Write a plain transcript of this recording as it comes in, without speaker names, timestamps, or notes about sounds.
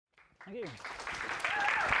Thank you.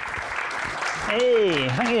 Hey,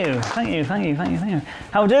 thank you.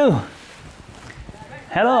 How do?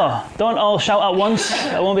 Hello. Don't all shout at once.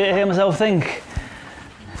 I won't be able to hear myself think.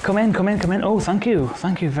 Come in. Oh, thank you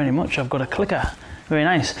very much. I've got a clicker. Very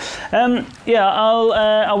nice.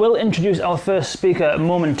 I will introduce our first speaker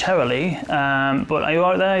momentarily. But are you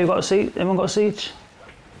out there? You got a seat? Everyone got a seat?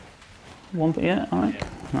 One, yeah. All right.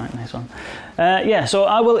 Right, nice one. So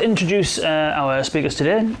I will introduce our speakers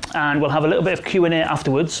today, and we'll have a little bit of Q&A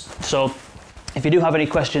afterwards. So if you do have any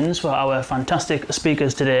questions for our fantastic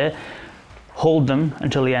speakers today, hold them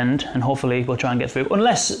until the end, and hopefully we'll try and get through.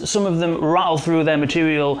 Unless some of them rattle through their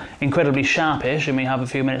material incredibly sharpish, and we have a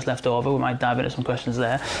few minutes left over, we might dive into some questions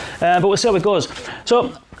there. But we'll see how it goes.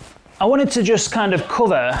 So I wanted to just kind of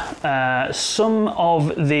cover some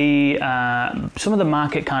of the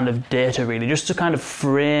market kind of data, really, just to kind of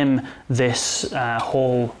frame this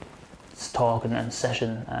whole talk and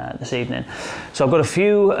session this evening. So I've got a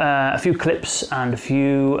few clips and a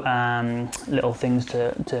few little things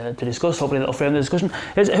to discuss. Hopefully that'll frame the discussion.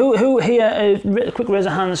 Who here? Quick raise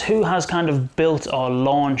of hands. Who has kind of built or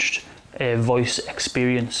launched a voice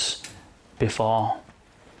experience before?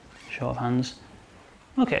 Show of hands.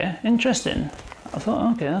 Okay, interesting. I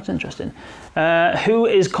thought, okay, that's interesting. Who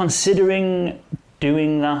is considering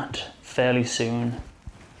doing that fairly soon?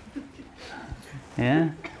 Yeah?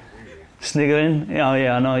 Sniggering? Oh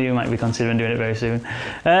yeah, I know you might be considering doing it very soon.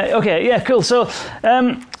 Okay, yeah, cool. So,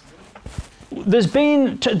 there's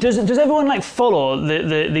been, does everyone like follow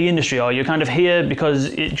the industry, or you're kind of here because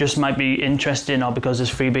it just might be interesting, or because there's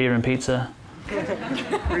free beer and pizza? Free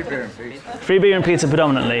beer and pizza. Free beer and pizza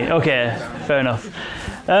predominantly. Okay, fair enough.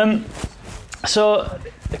 So,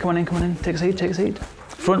 come on in, take a seat.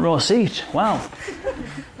 Front row seat, wow.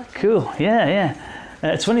 Cool, yeah.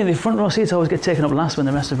 It's funny, the front row seats always get taken up last when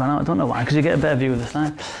the rest have run out. I don't know why, because you get a better view of the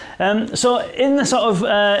slide. So in the sort of,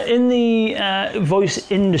 in the voice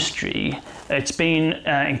industry, it's been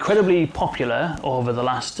incredibly popular over the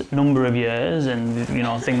last number of years, and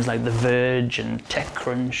things like The Verge and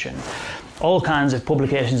TechCrunch and all kinds of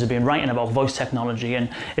publications have been writing about voice technology, and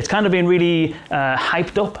it's kind of been really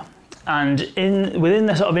hyped up. And within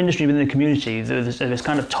the sort of industry, within the community, there's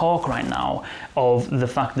kind of talk right now of the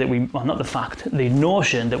fact that the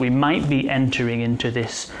notion that we might be entering into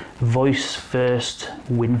this voice-first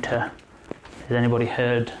winter. Has anybody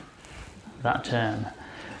heard that term?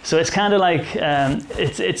 So it's kind of like,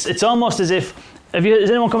 it's almost as if, has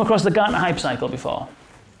anyone come across the Gartner hype cycle before?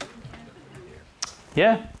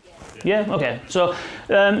 Yeah? Yeah, okay. So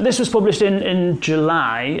this was published in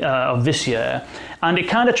July of this year, and it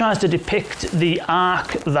kind of tries to depict the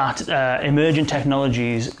arc that emerging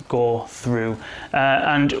technologies go through.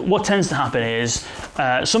 And what tends to happen is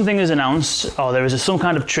something is announced, or there is some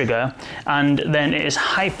kind of trigger, and then it is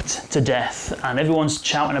hyped to death, and everyone's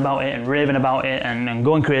shouting about it and raving about it and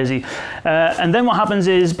going crazy. And then what happens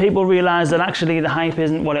is people realize that actually the hype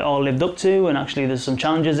isn't what it all lived up to, and actually there's some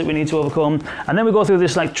challenges that we need to overcome. And then we go through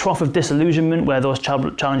this like trough of disillusionment where those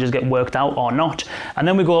challenges get worked out or not. And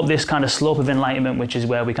then we go up this kind of slope of enlightenment, which is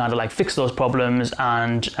where we kind of like fix those problems,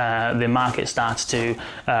 and the market starts to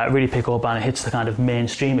really pick up, and it hits the kind of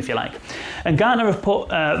mainstream, if you like. And Gartner have put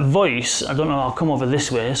voice, I don't know, I'll come over this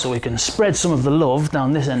way so we can spread some of the love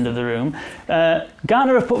down this end of the room.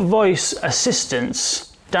 Gartner have put voice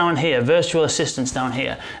assistants down here, virtual assistants down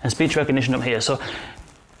here, and speech recognition up here. So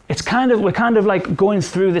we're kind of like going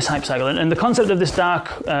through this hype cycle, and the concept of this dark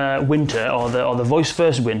winter, or the voice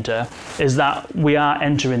first winter, is that we are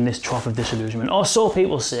entering this trough of disillusionment, or so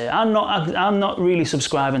people say. I'm not really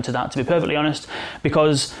subscribing to that, to be perfectly honest,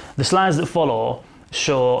 because the slides that follow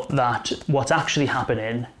show that what's actually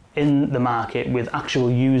happening in the market with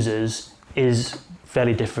actual users is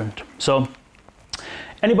fairly different. So,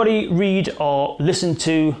 anybody read or listen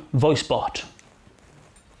to VoiceBot?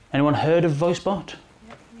 Anyone heard of VoiceBot?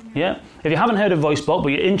 Yeah. If you haven't heard of VoiceBot, but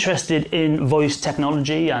you're interested in voice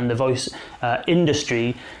technology and the voice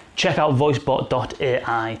industry, check out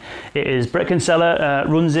voicebot.ai. It is Brett Kinsella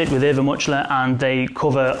runs it with Ava Muchler, and they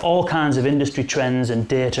cover all kinds of industry trends and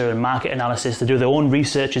data and market analysis. They do their own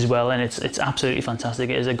research as well, and it's absolutely fantastic.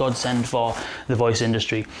 It is a godsend for the voice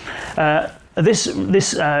industry.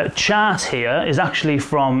 This chart here is actually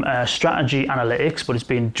from Strategy Analytics, but it's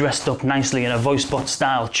been dressed up nicely in a VoiceBot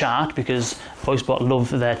style chart because VoiceBot love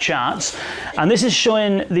their charts. And this is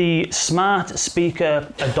showing the smart speaker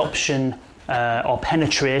adoption or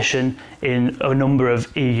penetration in a number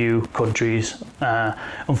of EU countries.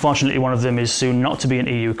 Unfortunately, one of them is soon not to be an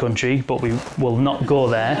EU country, but we will not go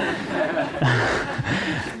there.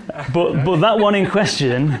 but that one in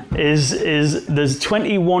question is there's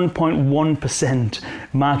 21.1%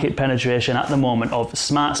 market penetration at the moment of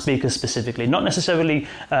smart speakers specifically, not necessarily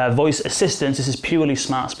voice assistants. This is purely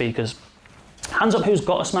smart speakers. Hands up, who's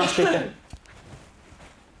got a smart speaker?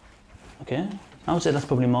 Okay, I would say that's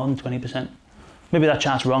probably more than 20%. Maybe that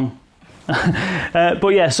chart's wrong. But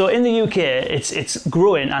yeah, so in the UK, it's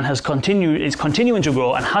growing and it's continuing to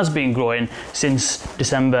grow and has been growing since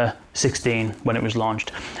December 16 when it was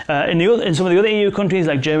launched. In some of the other EU countries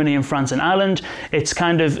like Germany and France and Ireland, it's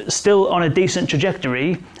kind of still on a decent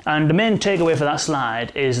trajectory. And the main takeaway for that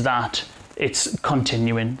slide is that it's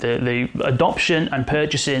continuing. The adoption and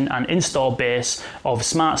purchasing and install base of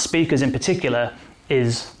smart speakers in particular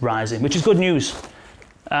is rising, which is good news.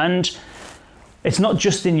 And it's not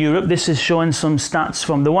just in Europe. This is showing some stats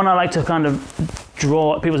from the one I like to kind of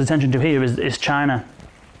draw people's attention to here is China.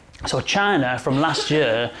 So China, from last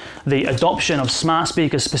year, the adoption of smart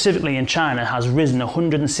speakers specifically in China has risen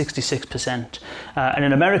 166%. And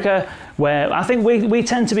in America, where I think we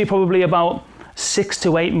tend to be probably about 6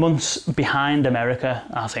 to 8 months behind America,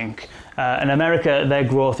 I think. In America, their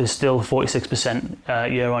growth is still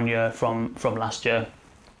 46% year on year from last year.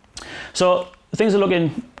 So things are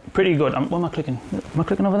looking pretty good. Where am I clicking? Am I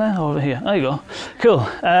clicking over there or over here? There you go. Cool.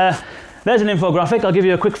 There's an infographic. I'll give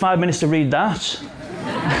you a quick 5 minutes to read that.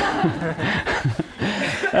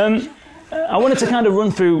 I wanted to kind of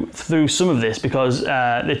run through some of this because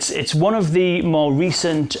it's one of the more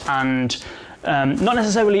recent and not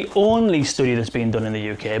necessarily only study that's been done in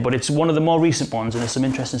the UK, but it's one of the more recent ones, and there's some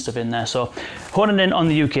interesting stuff in there. So honing in on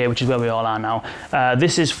the UK, which is where we all are now,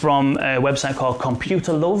 this is from a website called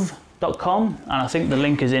computerlove.com, and I think the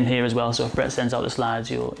link is in here as well, so if Brett sends out the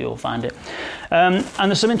slides, you'll find it. And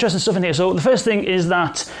there's some interesting stuff in here. So the first thing is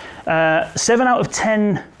that 7 out of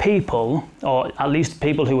 10 people, or at least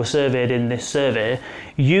people who were surveyed in this survey,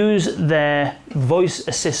 use their voice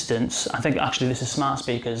assistants, I think actually this is smart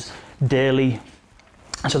speakers, daily.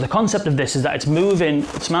 And so the concept of this is that it's moving,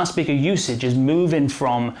 smart speaker usage is moving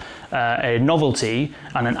from a novelty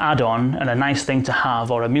and an add-on and a nice thing to have,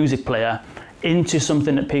 or a music player, into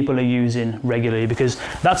something that people are using regularly, because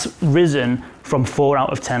that's risen from 4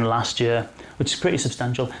 out of 10 last year, which is pretty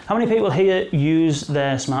substantial. How many people here use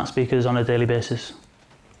their smart speakers on a daily basis?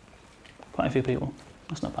 Quite a few people.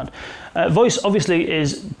 That's not bad. Voice obviously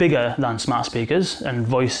is bigger than smart speakers, and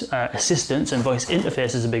voice assistants and voice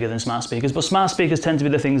interfaces are bigger than smart speakers, but smart speakers tend to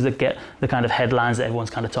be the things that get the kind of headlines that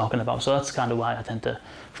everyone's kind of talking about, so that's kind of why I tend to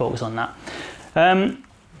focus on that.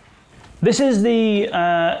 This is the,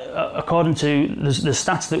 according to the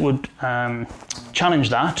stats that would challenge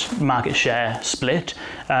that market share split,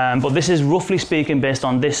 but this is roughly speaking based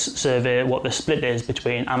on this survey what the split is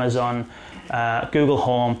between Amazon, Google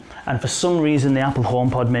Home, and for some reason the Apple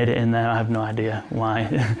HomePod made it in there. I have no idea why.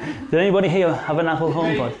 Did anybody here have an Apple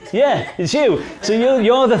HomePod? Yeah, it's you. So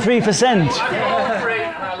you're the 3%.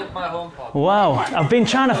 Wow, I've been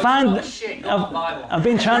trying to find. I've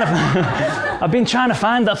been trying to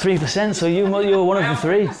find that 3%. So you were one of the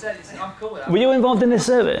 3. Were you involved in this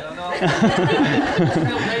survey?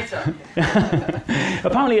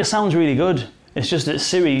 Apparently, it sounds really good. It's just that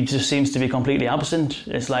Siri just seems to be completely absent.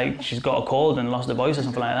 It's like she's got a cold and lost her voice or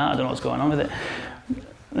something like that. I don't know what's going on with it.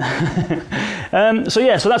 So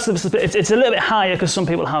that's it's a little bit higher because some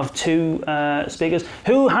people have 2 speakers.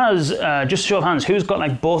 Who has, just show of hands, who's got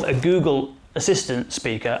like both a Google Assistant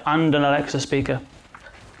speaker and an Alexa speaker?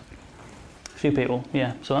 A few people,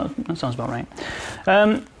 yeah. So that sounds about right.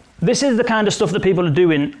 This is the kind of stuff that people are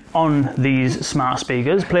doing on these smart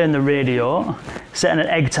speakers, playing the radio, setting an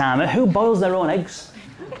egg timer. Who boils their own eggs?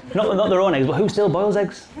 Not their own eggs, but who still boils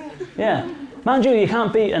eggs? Yeah. Mind you, you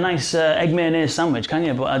can't beat a nice egg mayonnaise sandwich, can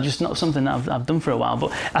you? But just not something that I've done for a while.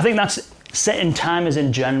 But I think that's setting timers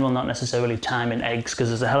in general, not necessarily timing eggs, because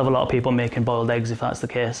there's a hell of a lot of people making boiled eggs if that's the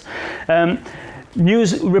case.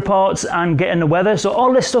 News reports and getting the weather. So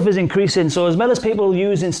all this stuff is increasing. So as well as people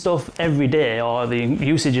using stuff every day, or the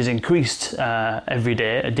usage is increased every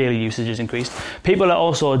day, daily usage is increased, people are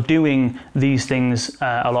also doing these things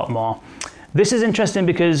a lot more. This is interesting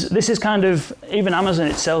because this is kind of, even Amazon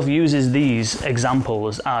itself uses these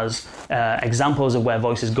examples as examples of where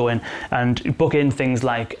voice is going, and book in things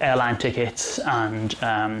like airline tickets and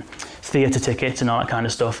theatre tickets and all that kind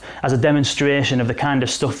of stuff as a demonstration of the kind of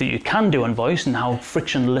stuff that you can do on voice and how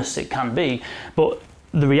frictionless it can be. But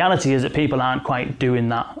the reality is that people aren't quite doing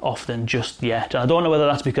that often just yet. I don't know whether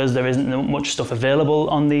that's because there isn't much stuff available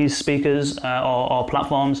on these speakers or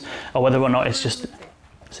platforms, or whether or not it's just...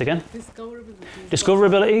 Say again?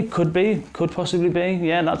 Discoverability could possibly be.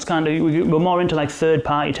 Yeah, that's kind of, we're more into like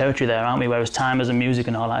third-party territory there, aren't we? Whereas timers and music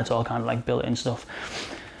and all that, it's all kind of like built-in stuff.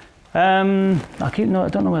 I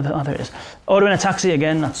don't know where the other is. Ordering a taxi,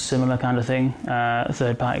 again, that's a similar kind of thing.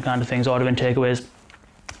 Third-party kind of things, ordering takeaways.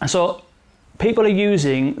 And so people are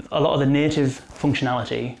using a lot of the native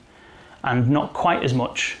functionality and not quite as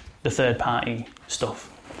much the third-party stuff.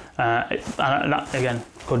 And that, again,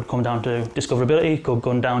 could come down to discoverability, could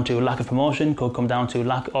come down to lack of promotion, could come down to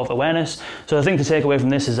lack of awareness. So the thing to take away from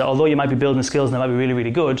this is that although you might be building skills and they might be really,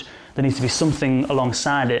 really good, there needs to be something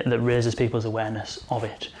alongside it that raises people's awareness of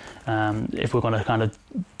it. If we're going to kind of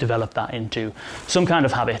develop that into some kind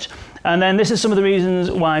of habit. And then this is some of the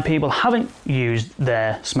reasons why people haven't used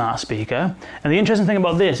their smart speaker. And the interesting thing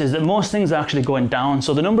about this is that most things are actually going down.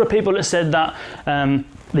 So the number of people that said that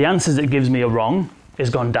the answers it gives me are wrong has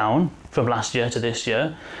gone down from last year to this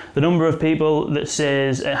year. The number of people that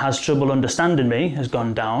says it has trouble understanding me has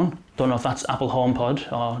gone down. Don't know if that's Apple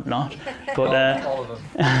HomePod or not, but all of them.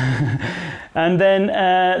 and then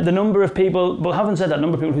the number of people, but having said that,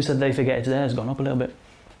 number of people who said they forget it's there has gone up a little bit.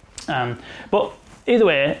 But either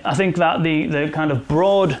way, I think that the kind of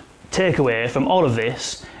broad takeaway from all of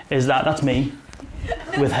this is that that's me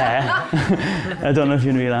with hair. I don't know if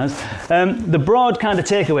you realise. The broad kind of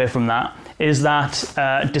takeaway from that is that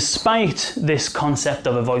despite this concept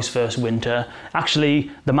of a voice-first winter, actually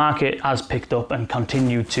the market has picked up and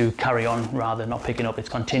continued to carry on rather than not picking up. It's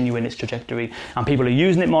continuing its trajectory and people are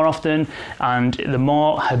using it more often, and the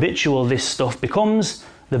more habitual this stuff becomes,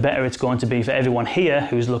 the better it's going to be for everyone here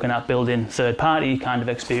who's looking at building third-party kind of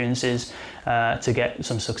experiences to get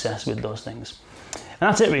some success with those things. And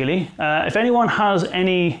that's it really. If anyone has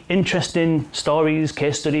any interesting stories,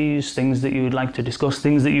 case studies, things that you would like to discuss,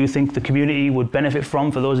 things that you think the community would benefit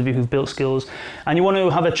from for those of you who've built skills, and you want to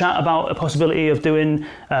have a chat about a possibility of doing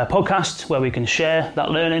a podcast where we can share that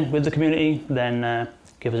learning with the community, then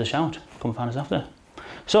give us a shout. Come and find us after.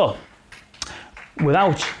 So, thank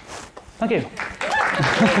you. Thank you.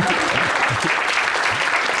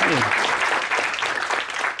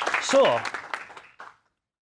 So,